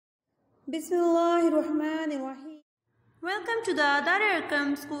Bismillahirrahmanirrahim. Welcome to the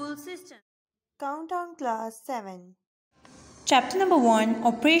Dar-e-Arqam school system. Countdown Class 7. Chapter number 1,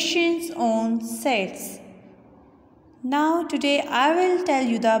 Operations on Sets. Now today I will tell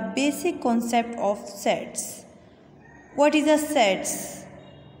you the basic concept of sets. What is a set?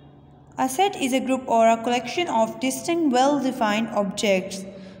 A set is a group or a collection of distinct well-defined objects.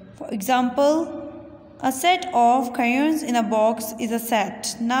 For example, a set of crayons in a box is a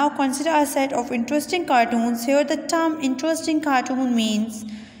set. Now consider a set of interesting cartoons. Here the term interesting cartoon means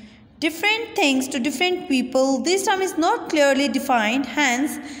different things to different people. This term is not clearly defined,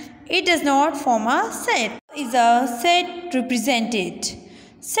 hence it does not form a set. Is a set represented?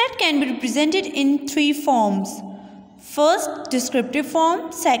 Set can be represented in three forms. First, descriptive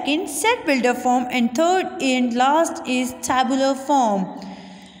form, second, set builder form, and third and last is tabular form.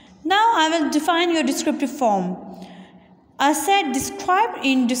 Now I will define your descriptive form. A set described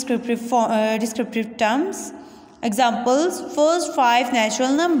in descriptive terms. Examples: first, 5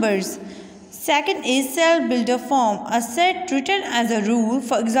 natural numbers. Second is set builder form. A set written as a rule.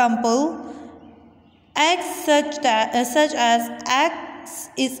 For example, x such as x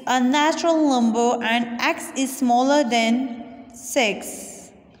is a natural number and x is smaller than 6.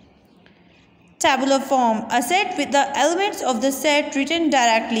 Tabular form. A set with the elements of the set written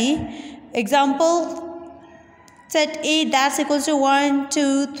directly. Example, set A that's equals to 1,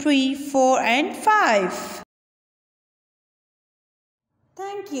 2, 3, 4 and 5.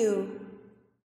 Thank you.